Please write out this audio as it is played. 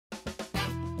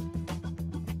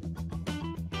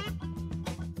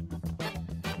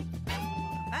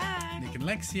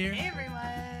NicknLex here. Hey everyone!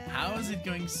 How is it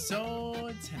going?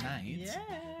 So tonight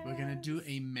we're gonna do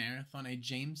a marathon, a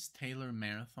James Taylor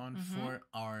marathon for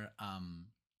our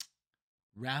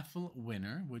raffle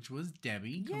winner, which was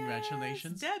Debbie. Yes,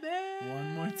 congratulations, Debbie!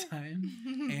 One more time.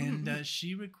 And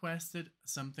she requested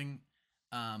something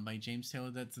by James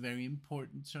Taylor that's very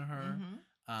important to her.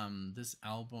 This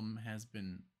album has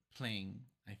been playing,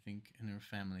 I think, in her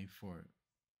family for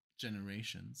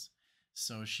generations.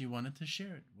 So she wanted to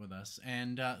share it with us.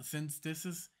 And since this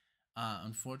is,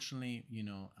 unfortunately,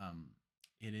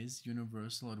 it is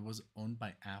Universal. It was owned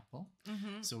by Apple.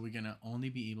 So we're going to only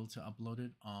be able to upload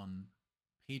it on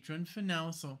Patreon for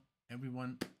now. So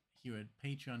everyone here at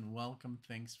Patreon, welcome.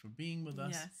 Thanks for being with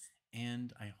us. Yes.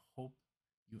 And I hope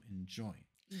you enjoy.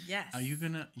 Yes.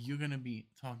 You're gonna be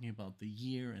talking about the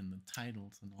year and the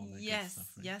titles and all that good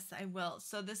stuff, right? Yes, I will.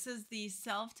 So this is the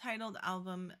self-titled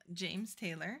album James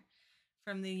Taylor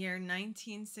from the year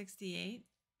 1968,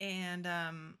 and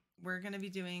we're gonna be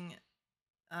doing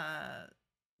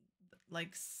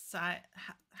like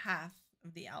half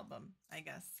of the album, I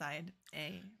guess, side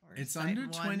A or it's side under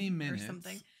 20 minutes or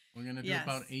something. We're gonna do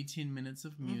about 18 minutes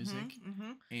of music,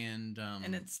 and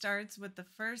it starts with the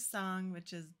first song,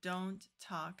 which is "Don't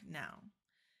Talk Now."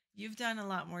 You've done a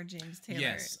lot more James Taylor.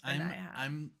 Yes, than I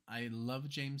have. I love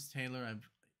James Taylor. I've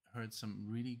heard some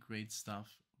really great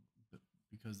stuff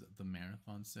because of the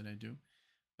marathons that I do.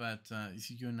 But if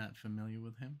you're not familiar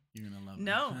with him, you're gonna love him.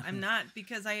 No, I'm not,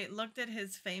 because I looked at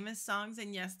his famous songs,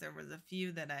 and yes, there was a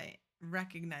few that I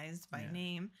recognized by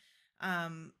name,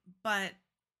 but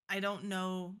I don't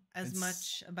know as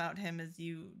much about him as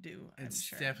you do. It's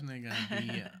sure. definitely gonna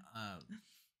be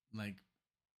like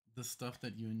the stuff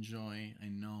that you enjoy. I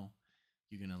know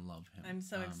you're gonna love him. I'm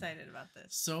so excited about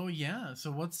this. So yeah,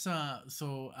 so what's you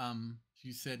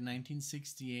said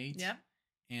 1968. Yep.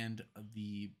 And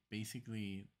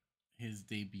basically his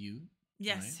debut.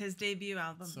 Yes, right? his debut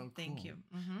album. So cool. Thank you.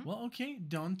 Well, okay,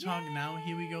 Don't Talk Now.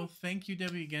 Here we go. Thank you,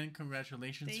 Debbie. Again,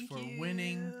 congratulations for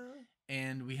winning.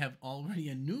 And we have already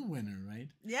a new winner, right?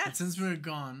 Yes. But since we're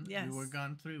gone, yes. we were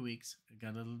gone 3 weeks.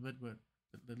 Got a little bit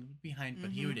behind,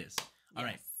 but here it is. All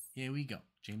right, here we go.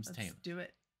 James Taylor. Let's do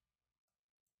it.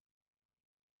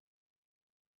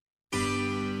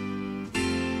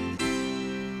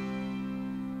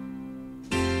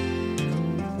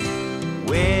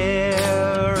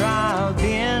 Where I've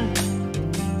been,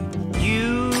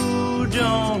 you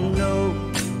don't know,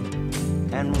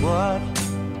 and what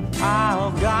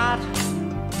I've got,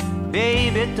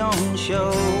 baby, don't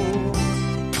show.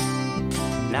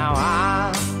 Now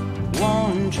I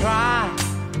won't try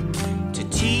to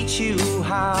teach you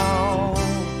how.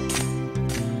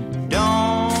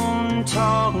 Don't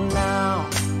talk now.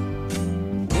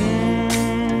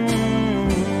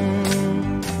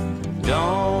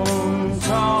 Don't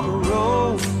talk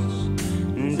rose,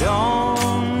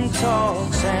 don't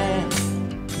talk sand,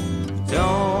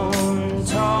 don't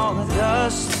talk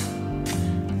dust,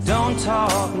 don't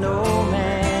talk no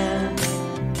man,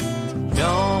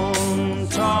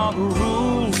 don't talk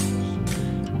rules,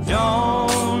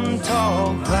 don't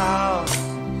talk clouds,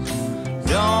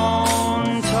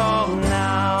 don't talk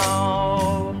now.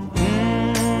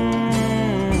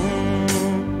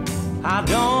 I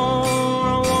don't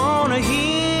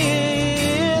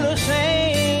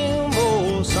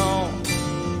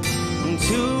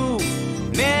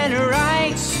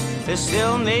they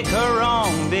still make her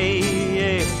wrong,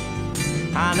 baby.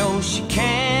 I know she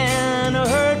can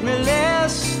hurt me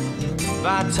less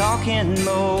by talking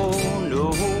more.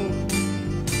 No,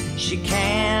 she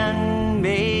can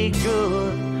make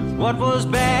good what was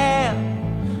bad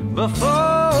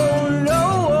before.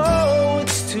 No,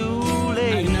 it's too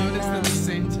late. I noticed at the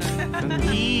same time for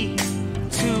me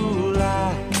to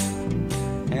lie,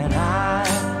 and I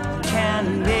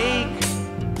can make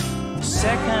a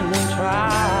second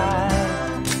try.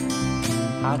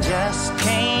 I just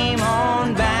came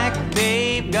on back,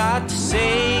 babe, got to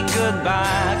say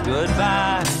goodbye,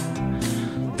 goodbye.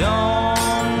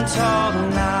 Don't talk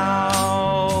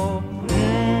now.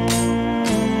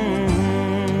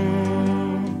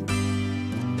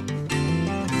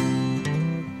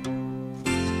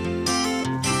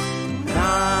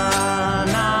 Na,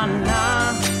 na,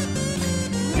 na.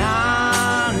 Na,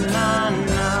 na,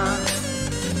 na.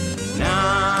 Na,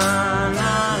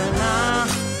 na, na.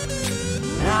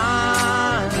 Na,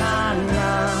 na, na.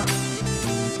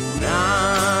 Na,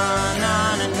 na,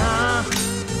 na, na.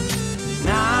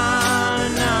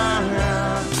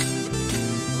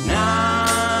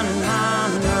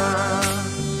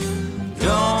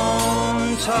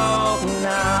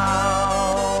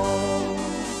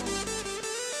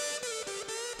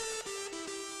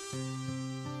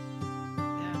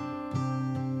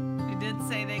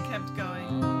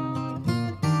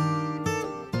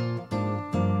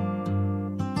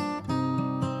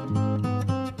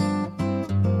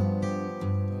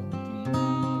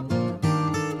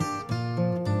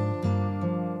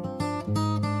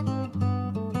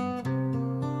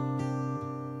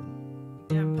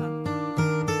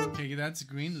 that's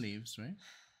Green Leaves, right?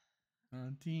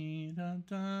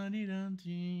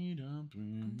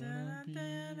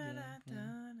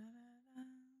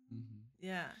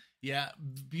 Yeah. Yeah,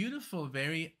 beautiful.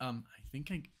 Very. I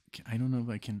think I don't know if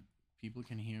I can. People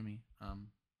can hear me. How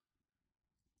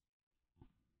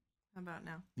about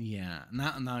now? Yeah.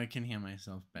 Now I can hear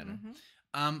myself better.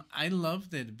 Mm-hmm. I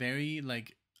loved it. Very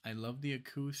like I love the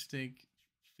acoustic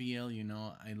feel. You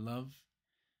know, I love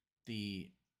the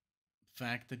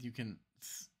fact that you can,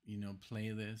 you know, play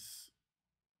this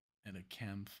at a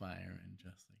campfire and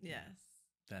just like Yes.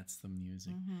 that's the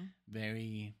music. Mm-hmm.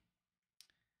 Very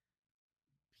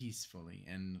peacefully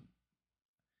and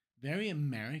very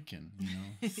American, you know.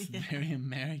 It's Yeah. very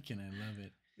American. I love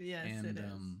it. Yes, And it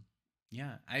is.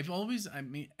 yeah, I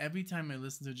mean every time I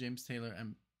listen to James Taylor,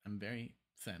 I'm very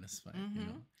satisfied, you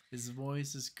know. His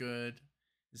voice is good.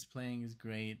 His playing is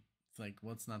great. It's like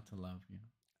what's not to love, you know.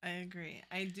 I agree.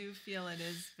 I do feel it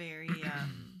is very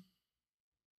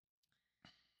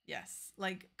yes,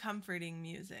 like comforting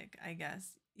music, I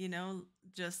guess. You know,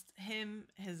 just him,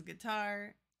 his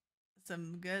guitar,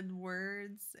 some good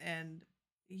words, and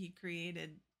he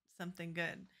created something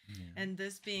good. Yeah. And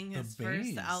this being The his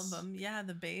first bass. album, yeah,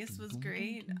 the bass was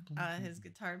great. His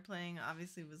guitar playing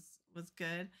obviously was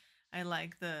good. I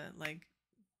like the like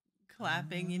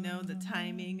clapping, you know, the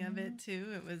timing of it too.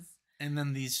 It was. And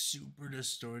then these super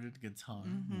distorted guitar,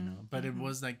 you know. But it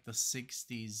was like the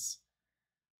 60s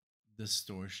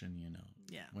distortion, you know.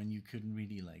 Yeah. When you couldn't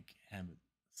really like have it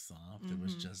soft. It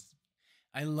was just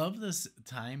I love this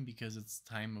time because it's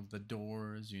time of the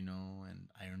Doors, you know, and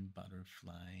Iron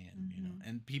Butterfly and you know,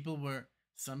 and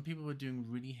some people were doing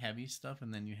really heavy stuff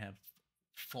and then you have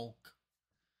folk.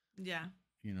 Yeah.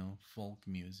 You know, folk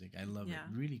music. I love it. Yeah.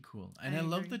 Really cool. And I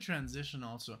love the transition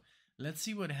also. Let's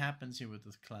see what happens here with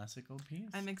this classical piece.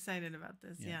 I'm excited about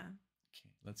this. Yeah. Okay,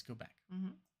 let's go back.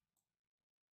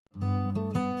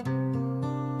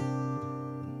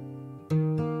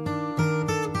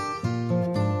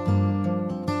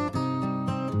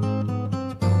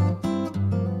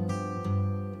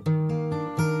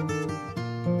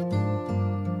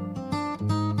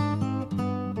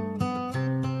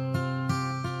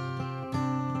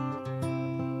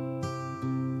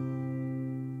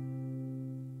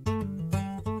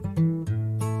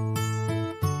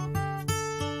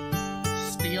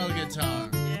 Steel guitar.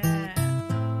 Yeah.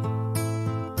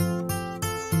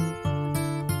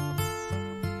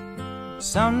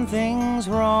 Something's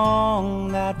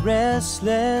wrong, that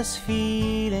restless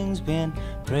feeling's been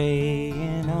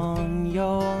preying on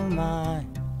your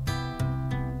mind.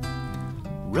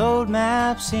 Road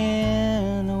maps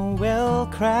in a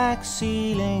well-cracked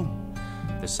ceiling,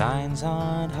 the signs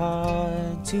aren't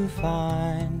hard to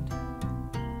find.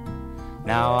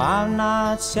 Now I'm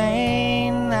not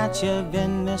saying that you've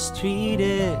been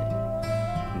mistreated.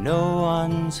 No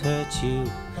one's hurt you,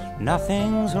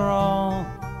 nothing's wrong.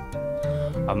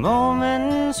 A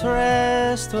moment's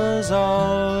rest was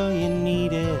all you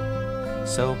needed.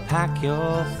 So pack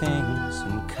your things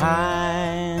and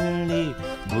kindly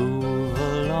move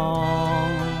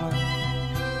along.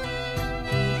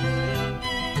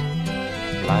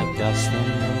 Like dust in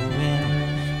the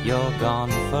wind, you're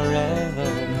gone forever.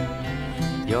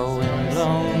 Your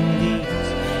windblown leaves,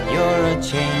 you're a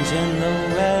change in the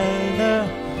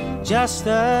weather. Just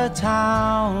a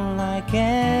town like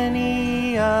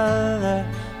any other,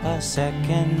 a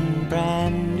second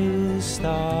brand new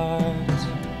start.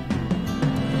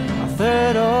 A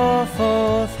third or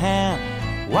fourth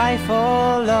hand, wife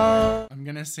or love. I'm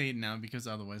gonna say it now because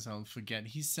otherwise I'll forget.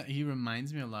 He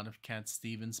reminds me a lot of Cat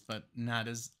Stevens, but not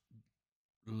as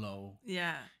low.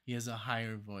 Yeah. He has a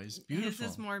higher voice. Beautiful.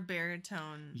 His is more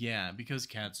baritone. Yeah, because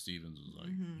Cat Stevens is like,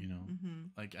 you know,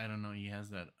 like I don't know, he has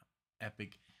that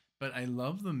epic. But I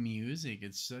love the music.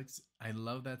 It's just I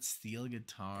love that steel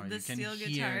guitar. The you can steel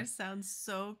guitar sounds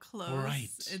so close. Right.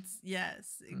 It's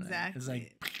yes, exactly. Right. It's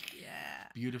like yeah,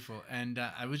 beautiful. And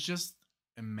I was just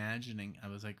imagining. I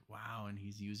was like, wow, and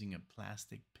he's using a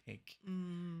plastic pick,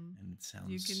 and it sounds.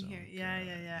 You can so hear, good, yeah. you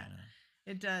know?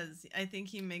 It does. I think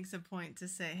he makes a point to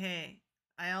say, "Hey,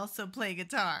 I also play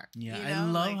guitar." Yeah, you I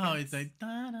know? love how it's like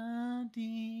da da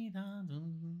dee da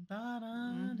dum, da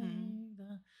da dee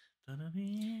da da da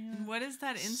dee. What is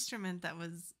that instrument that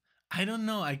was? I don't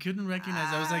know. I couldn't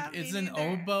recognize. I was like, Me it's an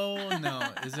neither. oboe. No,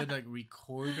 is it like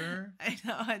recorder? I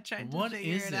know. I tried to What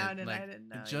figure is it it? out, and Like I didn't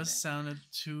know. it just sounded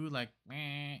too like,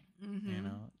 meh, Mm-hmm. you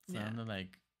know, it sounded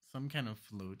like some kind of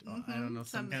flute. Or I don't know,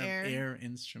 some Some kind air. of air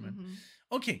instrument.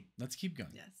 Okay, let's keep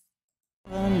going. Yes.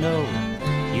 No,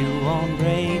 you won't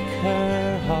break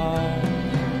her heart.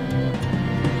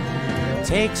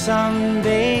 Take some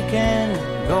bacon,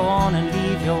 Go on and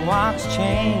leave your watch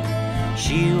chain.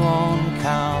 She won't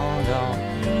count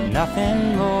on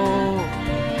nothing more.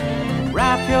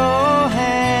 Wrap your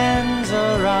hands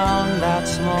around that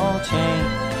small chain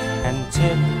and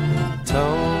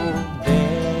tiptoe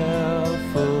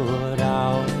barefoot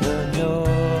out the door.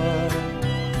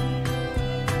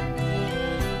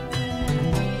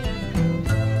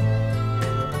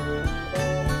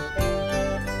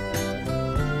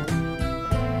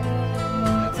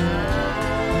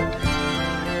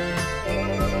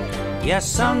 Yes,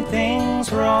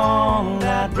 something's wrong.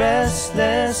 That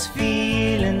restless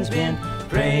feeling's been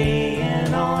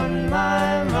preying on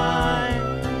my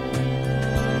mind.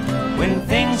 When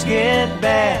things get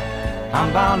bad,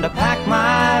 I'm bound to pack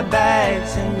my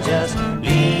bags and just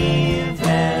leave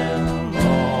them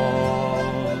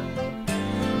all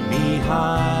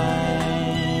behind.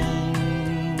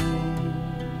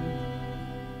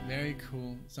 Very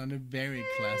cool. Sounded very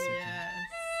classic. Yes.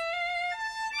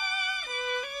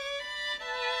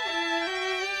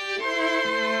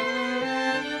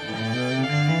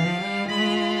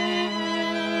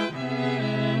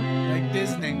 Like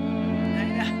Disney.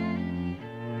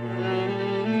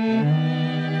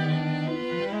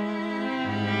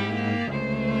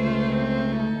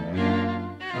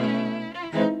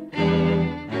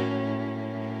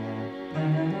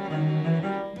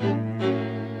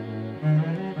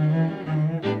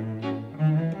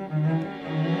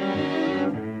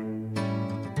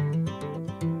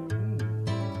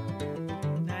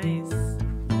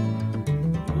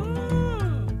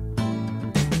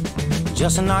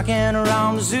 Just a knocking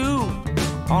around the zoo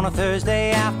on a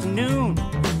Thursday afternoon.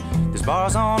 There's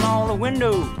bars on all the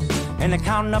windows and they're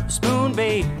counting up the spoon,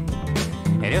 babe.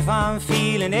 And if I'm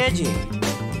feeling edgy,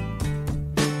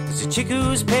 there's a chick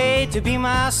who's paid to be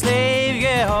my slave.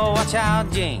 Yeah, oh, watch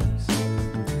out, James.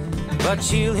 But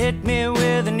she'll hit me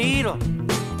with a needle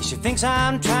if she thinks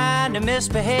I'm trying to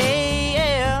misbehave.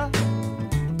 Yeah.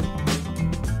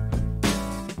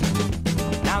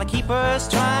 Now the keeper's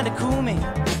trying to cool me,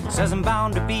 says I'm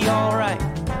bound to be alright,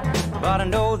 but I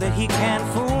know that he can't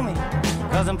fool me,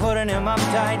 cause I'm putting him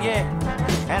uptight, yeah.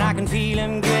 And I can feel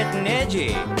him getting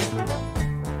edgy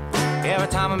every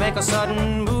time I make a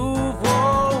sudden move.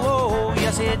 Whoa, whoa,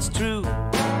 yes it's true.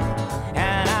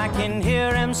 And I can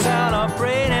hear him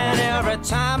celebrating every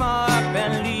time I up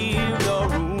and leave the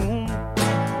room.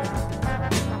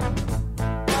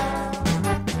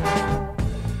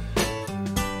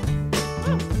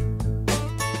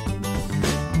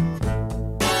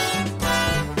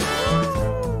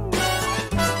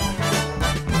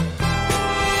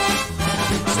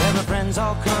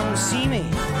 All come to see me,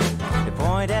 they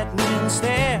point at me and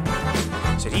stare.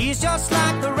 Said he's just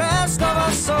like the rest of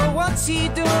us, so what's he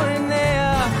doing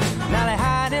there? Now they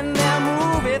hide in their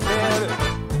movie theater,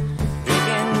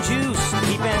 drinking juice,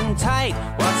 keeping tight.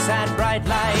 What's that bright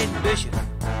light, Bishop?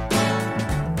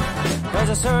 Cause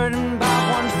I'm certain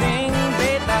about one thing,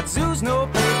 babe, that zoo's no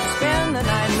place to spend the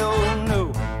night, no,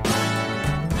 no.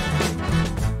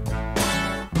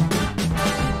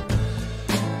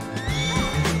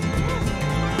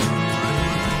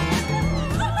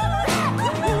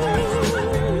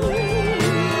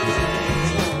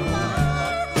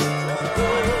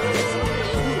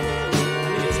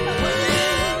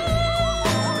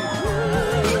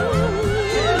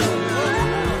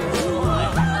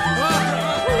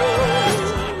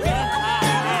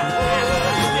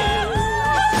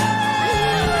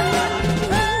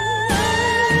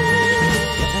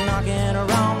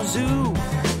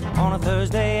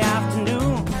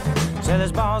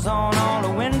 On all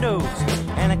the windows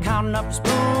and they're counting up the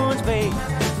spoons, babe.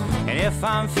 And if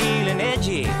I'm feeling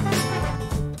edgy,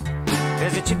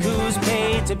 there's a chick who's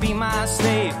paid to be my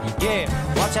slave. Yeah,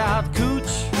 watch out,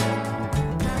 cooch.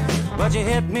 But you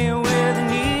hit me with a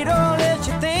needle if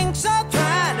you think I'm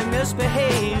trying to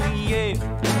misbehave, yeah.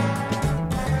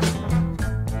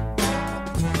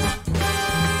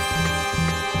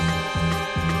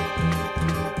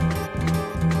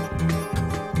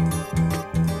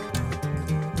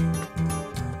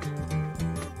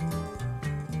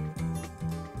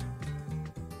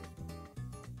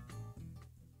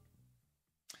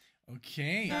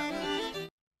 Okay.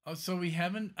 Oh, so we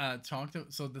haven't talked.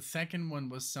 So the second one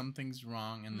was Something's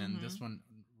Wrong, and then this one,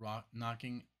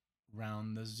 Knocking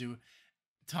Round the Zoo.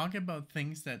 Talk about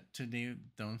things that today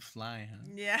don't fly, huh?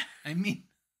 Yeah. I mean,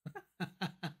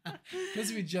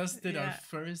 because we just did our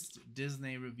first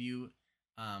Disney review.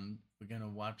 We're gonna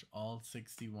watch all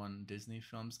 61 Disney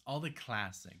films, all the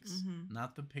classics,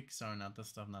 not the Pixar, not the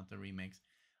stuff, not the remakes.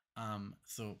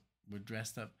 So we're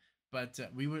dressed up. But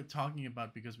we were talking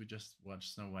about, because we just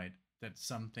watched Snow White, that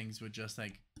some things were just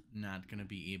like not gonna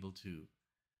be able to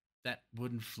that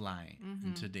wouldn't fly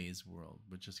in today's world,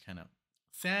 which is kind of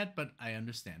sad, but I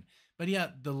understand. But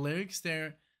yeah, the lyrics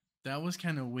there, that was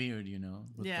kind of weird, you know.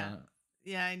 With yeah.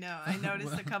 Yeah, I know. I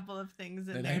noticed a couple of things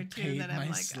in there too that I'm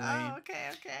like, oh, okay.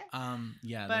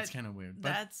 Yeah, but that's kind of weird. But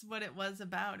that's what it was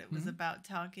about. It was about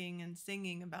talking and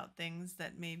singing about things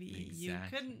that maybe you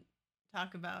couldn't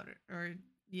talk about, or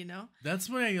you know. That's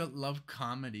why I love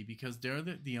comedy, because they're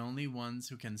the only ones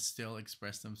who can still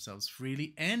express themselves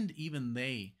freely, and even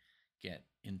they get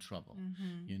in trouble,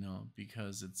 you know,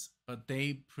 because but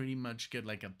they pretty much get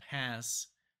like a pass,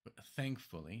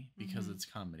 thankfully, because it's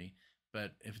comedy.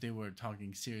 But if they were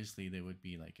talking seriously, they would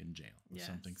be like in jail or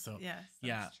something. So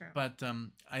that's true. But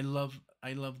I love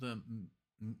the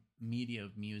media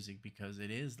of music, because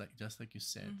it is like, just like you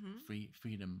said,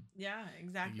 freedom. Yeah,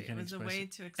 exactly. It was a way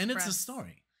to express, and it's a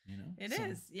story, you know. It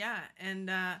is, yeah. And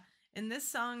in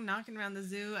this song, "Knockin Round the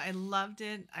Zoo," I loved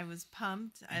it. I was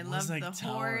pumped. I loved like the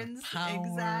horns. Power.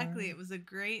 Exactly. It was a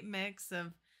great mix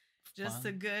of just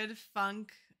a good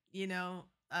funk, you know,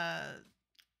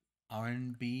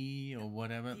 R&B or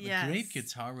whatever. Yes. The great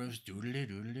guitar riffs.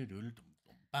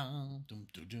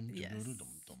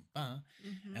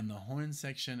 And the horn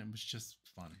section, it was just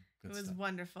fun. Good stuff.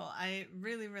 Wonderful. I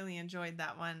really, really enjoyed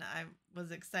that one. I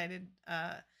was excited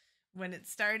when it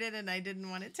started, and I didn't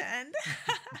want it to end.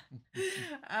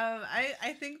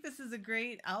 I think this is a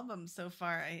great album so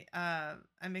far.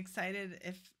 I'm excited.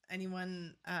 If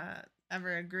anyone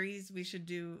ever agrees, we should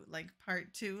do like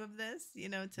part 2 of this, you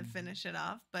know, to finish it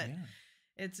off. But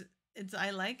it's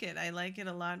I like it. I like it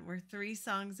a lot. We're 3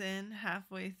 songs in,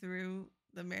 halfway through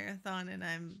the marathon, and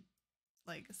I'm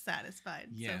like satisfied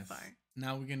so far.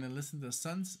 Now we're gonna listen to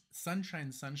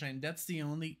Sunshine. That's the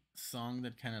only song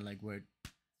that kind of like where,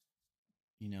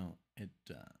 you know, it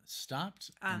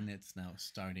stopped and it's now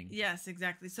starting. Yes,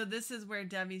 exactly. So this is where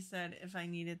Debbie said if I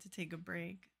needed to take a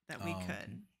break that we could.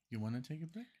 Okay. You want to take a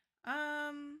break?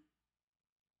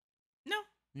 No.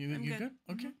 You're good?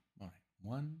 Okay. All right.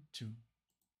 1, 2.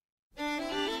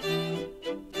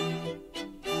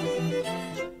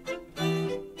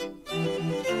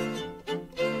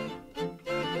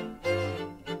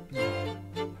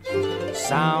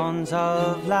 Sounds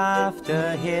of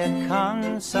laughter, here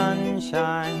comes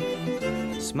sunshine,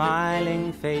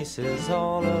 smiling faces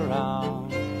all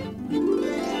around.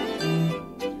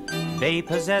 They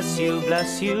possess you,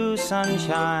 bless you,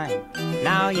 sunshine.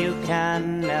 Now you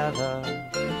can never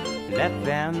let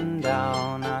them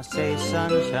down. I say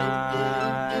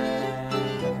sunshine.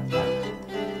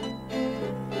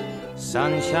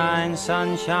 Sunshine,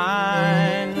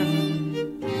 sunshine.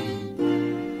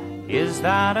 Is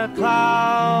that a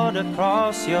cloud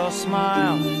across your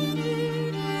smile?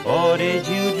 Or did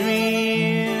you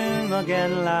dream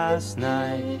again last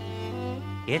night?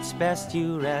 It's best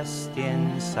you rest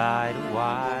inside a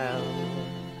while,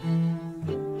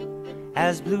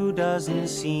 as blue doesn't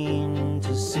seem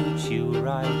to suit you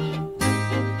right.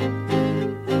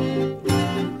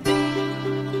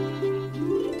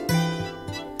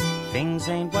 Things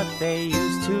ain't what they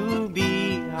used to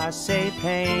be. I say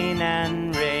pain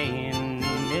and rain,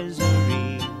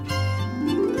 misery,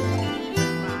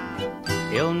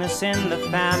 illness in the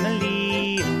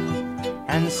family,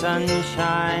 and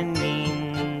sunshine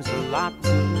means a lot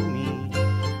to me.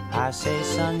 I say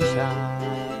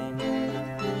sunshine.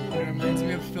 It reminds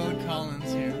me of Phil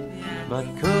Collins here. But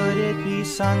could it be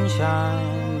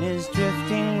sunshine is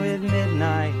drifting with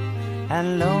midnight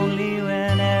and lonely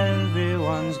when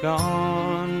everyone's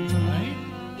gone? Right?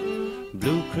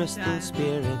 Blue crystal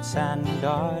spirits and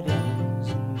gardens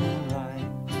in the light.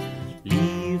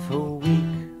 Leave her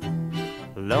weak,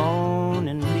 alone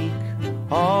and weak,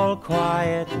 all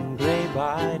quiet and gray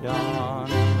by dawn.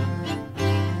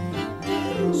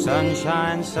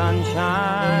 Sunshine,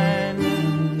 sunshine,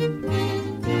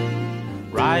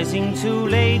 rising too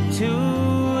late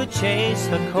to chase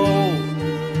the cold,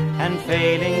 and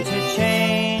failing to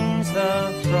change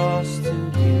the frost to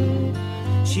dew.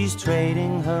 She's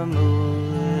trading her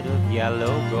mood of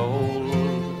yellow gold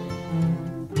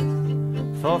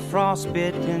for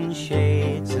frostbitten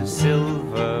shades of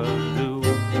silver blue.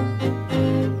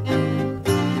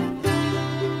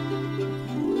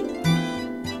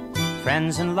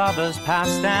 Friends and lovers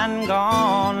past and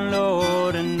gone,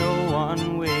 Lord, and no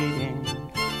one waiting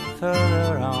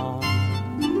further on.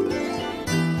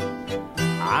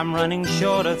 I'm running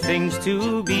short of things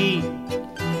to be,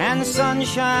 and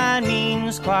sunshine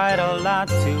means quite a lot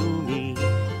to me.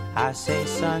 I say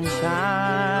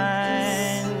sunshine,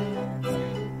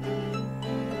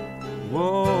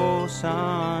 whoa,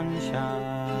 sunshine.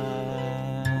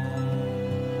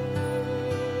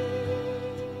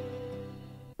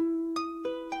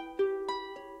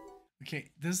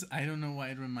 I don't know why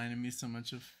it reminded me so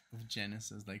much of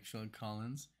Genesis, like Phil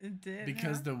Collins. It did,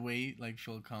 because the way like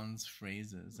Phil Collins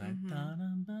phrases, like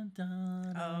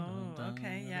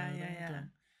okay, yeah.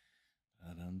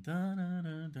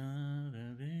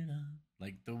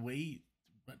 Like the way,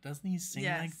 but doesn't he sing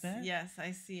like that? Yes,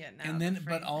 I see it now. And then,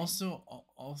 but also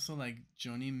like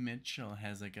Joni Mitchell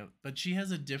has like but she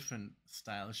has a different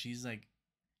style. She's like,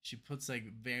 she puts like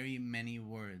very many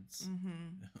words.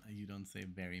 You don't say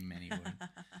very many words.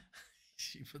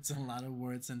 She puts a lot of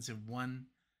words into one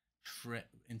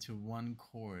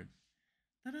chord.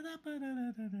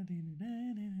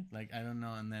 Like, I don't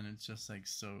know, and then it's just like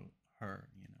so her,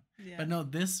 you know. Yeah. But no,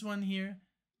 this one here,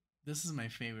 this is my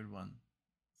favorite one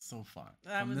so far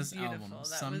from this album.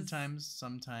 Sometimes.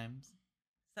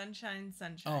 Sunshine.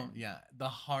 Oh yeah, the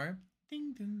harp.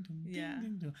 Ding ding ding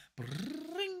ding ding.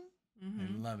 I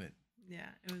love it. Yeah,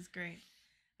 it was great.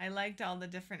 I liked all the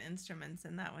different instruments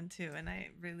in that one too, and I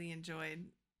really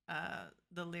enjoyed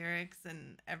the lyrics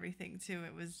and everything too.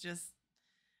 It was just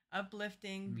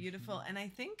uplifting, beautiful, and I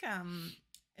think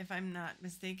if I'm not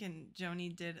mistaken,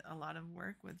 Joni did a lot of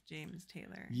work with James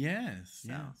Taylor. Yes.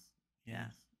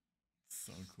 Yeah.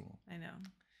 So cool. I know.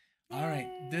 All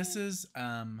right, this is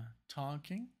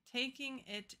Taking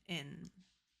It In.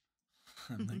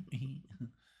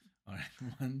 All right,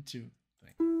 1, 2,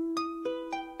 3.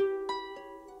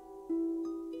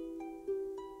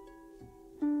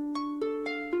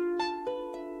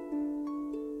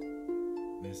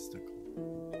 Mystical.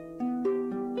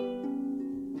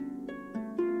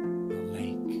 The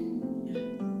lake.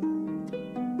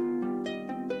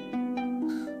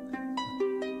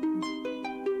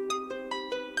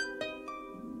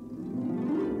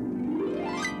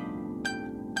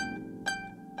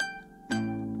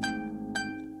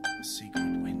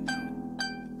 Secret window.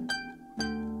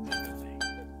 The lake.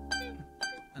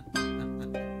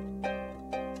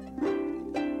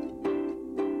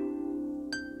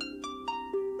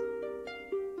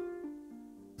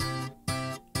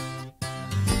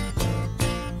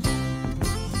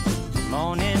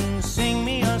 Morning, sing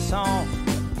me a song.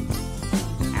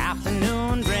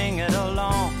 Afternoon, bring it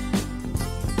along.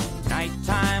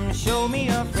 Nighttime, show me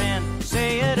a friend.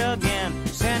 Say it again,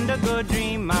 send a good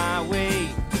dream my way.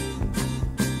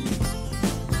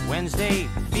 Wednesday,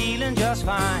 feeling just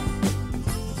fine.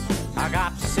 I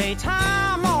got to say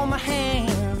time on my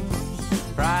hands.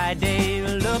 Friday,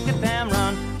 look at them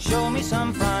run. Show me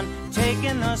some fun,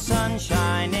 taking the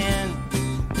sunshine in.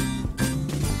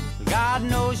 God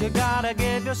knows you gotta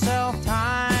give yourself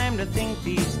time to think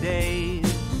these days.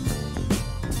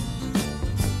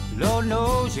 Lord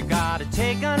knows you gotta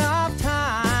take enough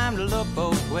time to look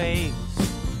both ways.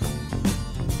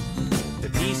 The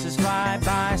pieces fly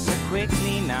by so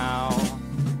quickly now.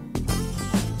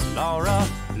 Laura,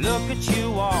 look at you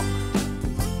walk.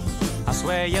 I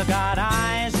swear you got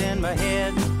eyes in my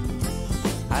head.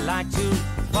 I like to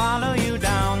follow you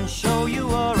down, show you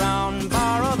around,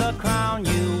 borrow the crown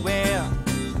you wear.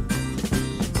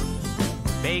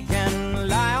 Bacon,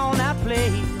 lie on that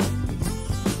plate.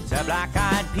 The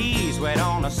black-eyed peas wet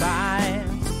on the side.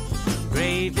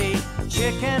 Gravy,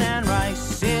 chicken and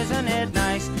rice, isn't it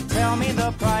nice? Tell me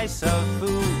the price of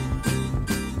food.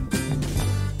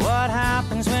 What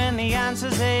happens when the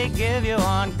answers they give you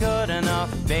aren't good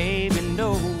enough, baby?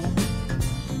 No.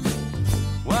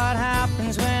 What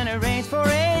happens when it rains for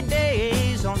 8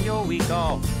 days on your week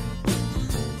off?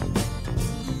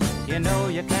 You know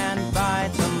you can't buy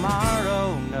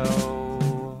tomorrow,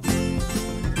 no.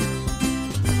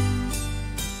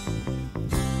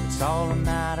 It's all a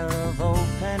matter of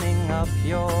opening up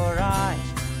your eyes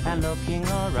and looking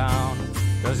around,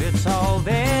 'cause it's all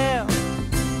there.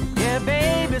 Yeah,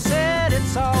 baby said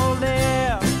it's all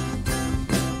there.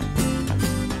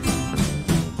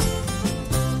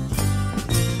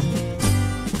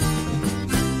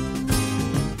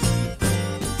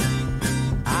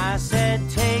 I said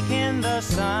taking the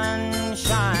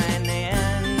sunshine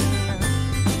in.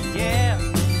 Yeah,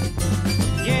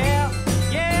 yeah,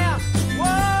 yeah.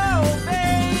 Whoa,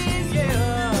 babe,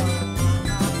 yeah.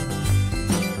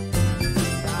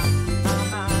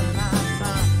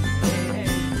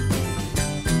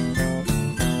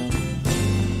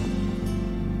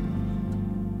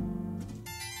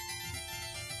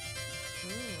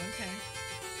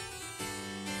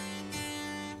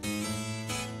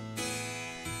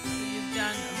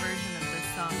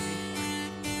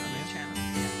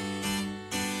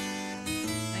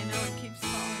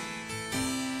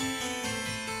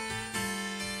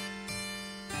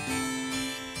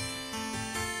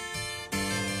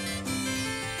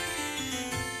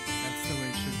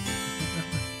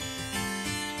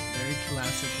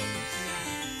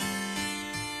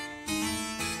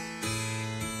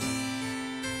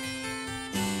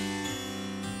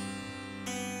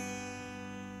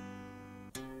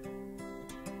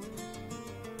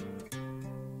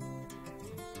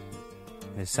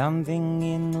 There's something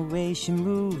in the way she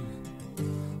moves,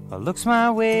 or looks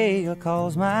my way, or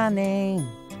calls my name,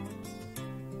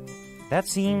 that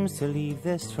seems to leave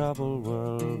this troubled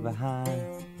world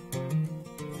behind.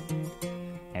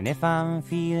 And if I'm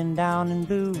feeling down and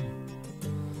blue,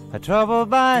 or troubled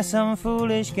by some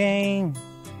foolish game,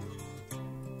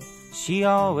 she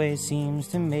always seems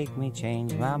to make me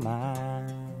change my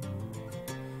mind.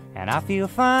 And I feel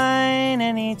fine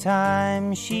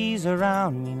anytime she's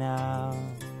around me now.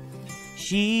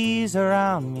 She's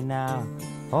around me now,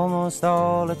 almost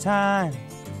all the time.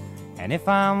 And if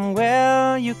I'm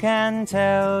well, you can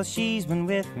tell she's been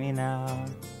with me now.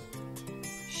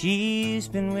 She's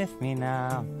been with me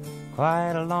now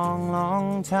quite a long,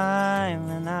 long time,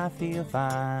 and I feel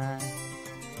fine.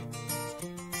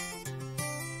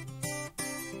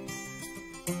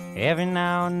 Every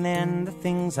now and then the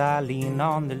things I lean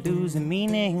on, they lose their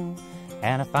meaning,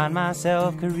 and I find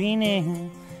myself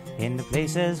careening into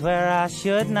places where I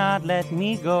should not let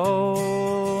me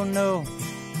go, no.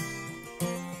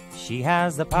 She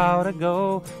has the power to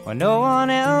go where no one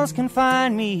else can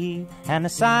find me, and to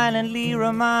silently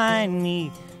remind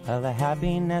me of the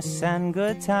happiness and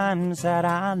good times that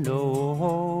I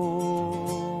know.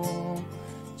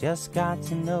 Just got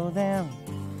to know them.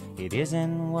 It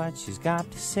isn't what she's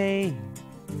got to say,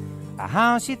 or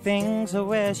how she thinks, or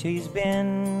where she's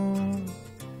been.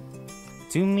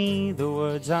 To me, the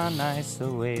words are nice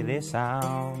the way they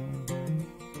sound.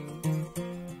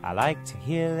 I like to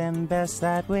hear them best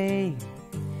that way.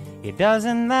 It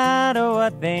doesn't matter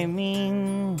what they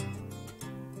mean.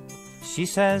 She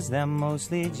says them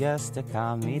mostly just to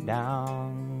calm me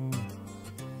down.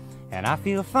 And I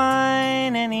feel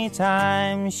fine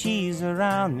anytime she's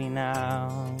around me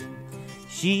now.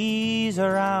 She's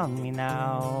around me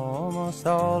now almost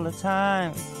all the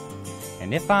time.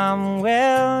 And if I'm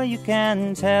well, you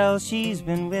can tell she's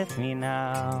been with me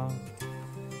now.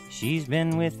 She's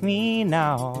been with me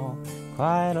now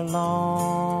quite a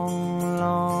long,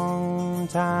 long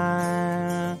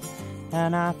time.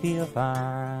 And I feel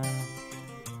fine.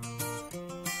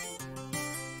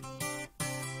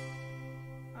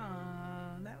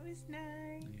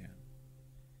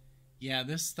 Yeah,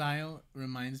 this style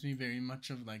reminds me very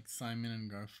much of like Simon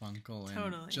and Garfunkel. And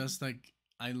Totally. just like,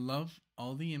 I love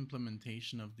all the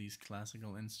implementation of these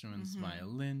classical instruments,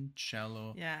 violin,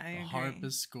 cello, yeah, I agree. harp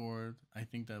is scored. I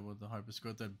think that was the harp is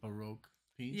scored, that Baroque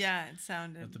piece. Yeah, it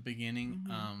sounded. At the beginning.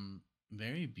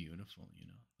 Very beautiful, you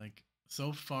know. Like,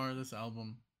 so far, this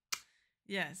album,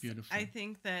 yes, beautiful. I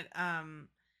think that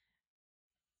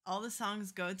all the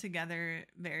songs go together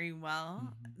very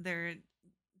well. They're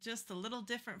just a little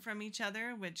different from each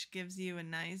other, which gives you a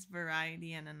nice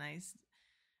variety and a nice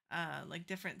like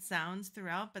different sounds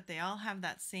throughout, but they all have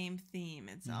that same theme.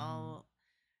 It's all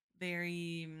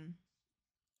very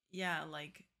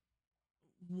like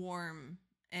warm,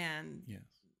 and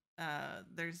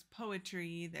there's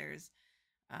poetry, there's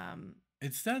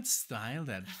it's that style,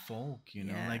 that folk, you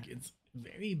know, like it's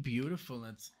very beautiful.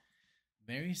 It's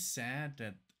very sad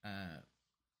that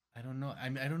I don't know. I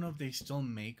mean, I don't know if they still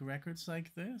make records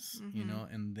like this, you know,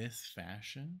 in this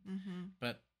fashion.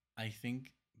 But I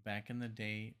think back in the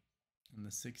day, in the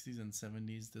 60s and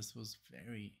 70s, this was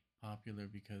very popular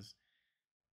because,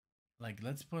 like,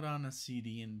 let's put on a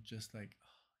CD and just like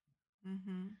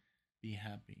be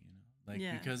happy, you know,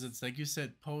 like because it's like you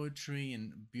said, poetry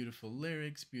and beautiful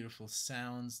lyrics, beautiful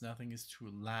sounds. Nothing is too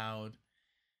loud.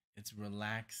 It's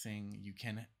relaxing. You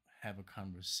can have a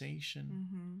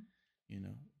conversation. You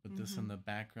know, but this in the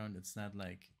background, it's not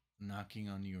like knocking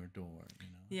on your door, you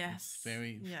know. Yes. It's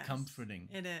very comforting.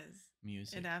 It is.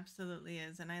 Music. It absolutely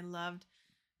is. And I loved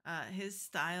his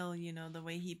style, you know, the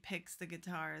way he picks the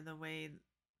guitar, the way,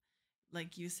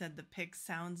 like you said, the pick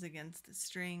sounds against the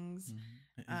strings.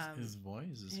 His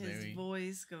voice is his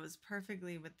voice goes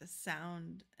perfectly with the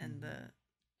sound and the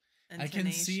intonation. I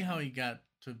can see how he got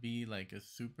to be like a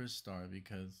superstar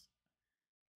because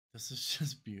this is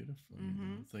just beautiful. You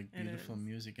know? It's like beautiful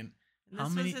music. And how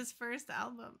many? This was his first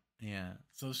album. Yeah.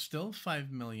 So still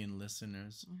 5 million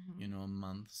listeners, you know, a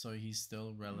month. So he's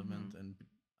still relevant, and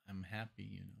I'm happy,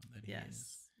 you know, that he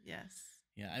is. Yes.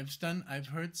 Yeah. I've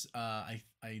heard, I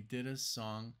did a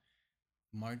song,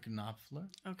 Mark Knopfler.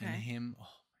 Okay. And him.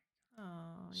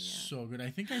 Oh, yeah. So good. I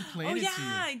think I played it to you.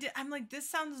 I did. I'm like, this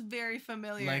sounds very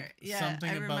familiar. Like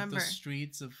something about the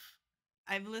streets of.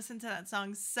 I've listened to that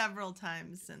song several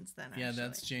times since then. Yeah,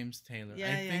 that's James Taylor.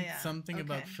 Yeah, I think something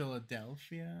about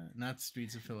Philadelphia, not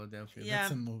Streets of Philadelphia. Yeah,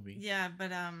 that's a movie. Yeah,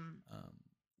 but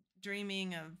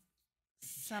dreaming of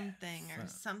something or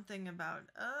something about.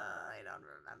 I don't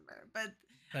remember, but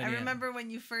I remember when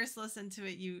you first listened to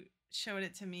it, you showed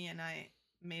it to me, and I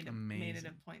made it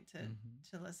a point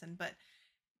to listen. But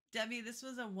Debbie, this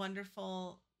was a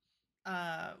wonderful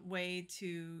way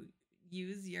to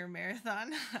use your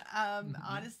marathon,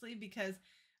 honestly, because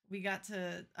we got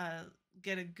to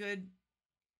get a good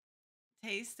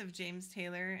taste of James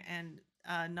Taylor, and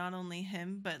not only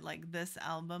him, but like this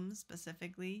album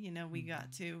specifically. You know, we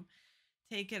got to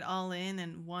take it all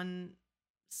in one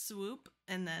swoop,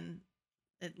 and then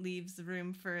it leaves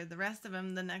room for the rest of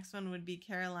them. The next one would be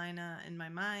Carolina in my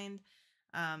mind,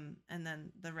 and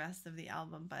then the rest of the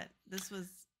album. But this was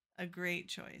a great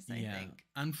choice, I think.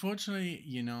 Unfortunately,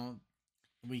 you know,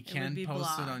 we can't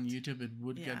post it on YouTube. It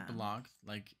would get blocked.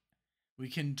 Like, we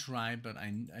can try, but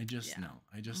I just know.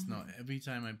 I just know every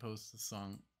time I post a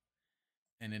song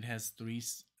and it has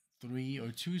three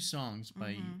or two songs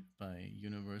by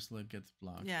Universal, it gets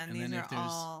blocked. Yeah, and then these if are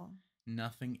there's all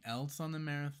nothing else on the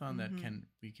marathon that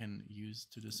we can use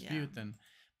to dispute, then,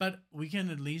 but we can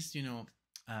at least, you know,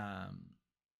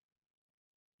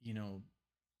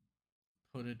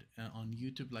 put it on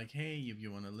YouTube. Like, hey, if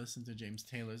you want to listen to James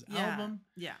Taylor's album,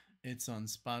 it's on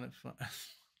Spotify.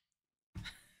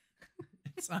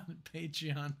 It's on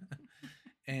Patreon.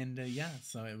 And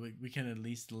so we can at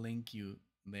least link you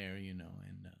there, you know,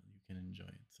 and you can enjoy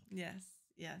it. So.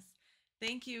 Yes.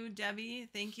 Thank you, Debbie.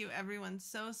 Thank you, everyone,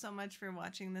 so much for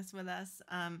watching this with us.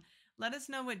 Let us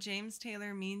know what James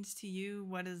Taylor means to you.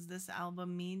 What does this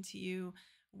album mean to you?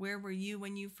 Where were you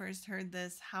when you first heard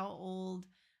this? How old?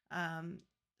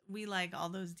 We like all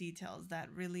those details. That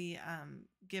really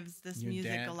gives this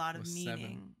music a lot of meaning.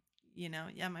 7. You know,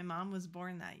 my mom was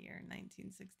born that year,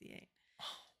 1968.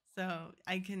 So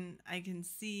I can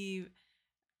see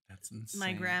that's insane.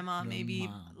 My grandma Your maybe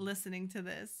mom. Listening to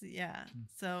this. Yeah.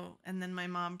 So, and then my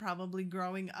mom probably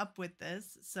growing up with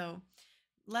this. So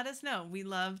let us know. We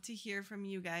love to hear from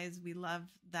you guys. We love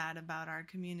that about our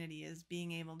community, is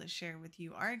being able to share with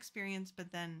you our experience,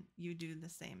 but then you do the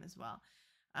same as well.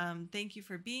 Thank you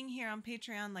for being here on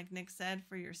Patreon. Like Nick said,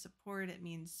 for your support. It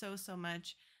means so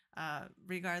much.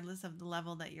 Regardless of the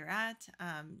level that you're at.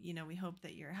 You know, we hope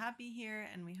that you're happy here,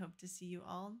 and we hope to see you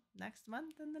all next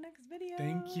month in the next video.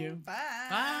 Thank you. Bye.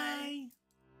 Bye.